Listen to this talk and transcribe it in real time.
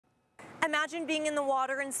Imagine being in the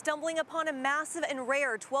water and stumbling upon a massive and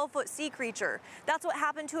rare 12-foot sea creature. That's what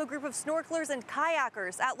happened to a group of snorkelers and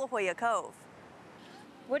kayakers at Jolla Cove.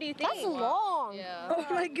 What do you think? That's long. Yeah. Oh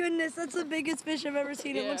my goodness, that's the biggest fish I've ever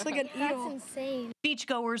seen. It looks like an eel. That's insane.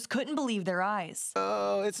 Beachgoers couldn't believe their eyes.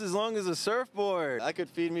 Oh, it's as long as a surfboard. That could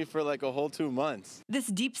feed me for like a whole 2 months. This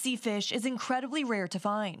deep sea fish is incredibly rare to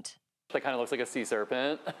find. That kind of looks like a sea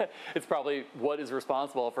serpent. It's probably what is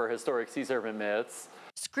responsible for historic sea serpent myths.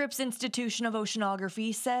 Scripps Institution of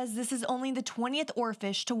Oceanography says this is only the 20th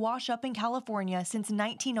oarfish to wash up in California since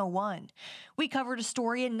 1901. We covered a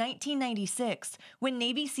story in 1996 when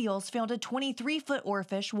Navy SEALs found a 23-foot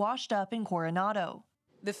oarfish washed up in Coronado.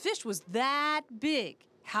 The fish was that big.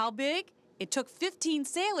 How big? It took 15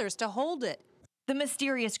 sailors to hold it. The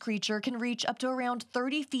mysterious creature can reach up to around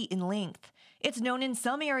 30 feet in length. It's known in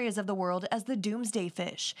some areas of the world as the doomsday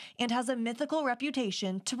fish and has a mythical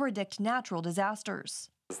reputation to predict natural disasters.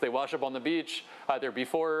 They wash up on the beach either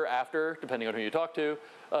before or after, depending on who you talk to,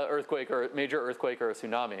 earthquake or major earthquake or a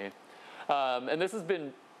tsunami. And this has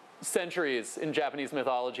been centuries in Japanese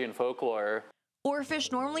mythology and folklore.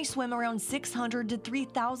 Oarfish normally swim around 600 to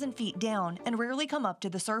 3,000 feet down and rarely come up to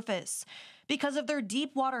the surface. Because of their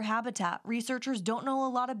deep water habitat, researchers don't know a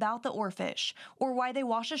lot about the oarfish or why they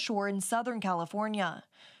wash ashore in Southern California.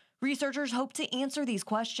 Researchers hope to answer these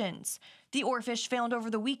questions. The oarfish found over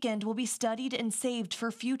the weekend will be studied and saved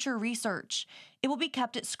for future research. It will be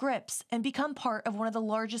kept at Scripps and become part of one of the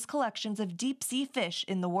largest collections of deep-sea fish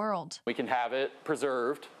in the world. We can have it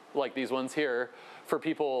preserved, like these ones here, for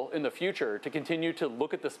people in the future to continue to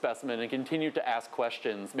look at the specimen and continue to ask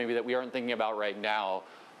questions maybe that we aren't thinking about right now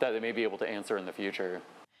that they may be able to answer in the future.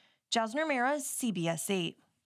 Jasner Mara, CBS 8.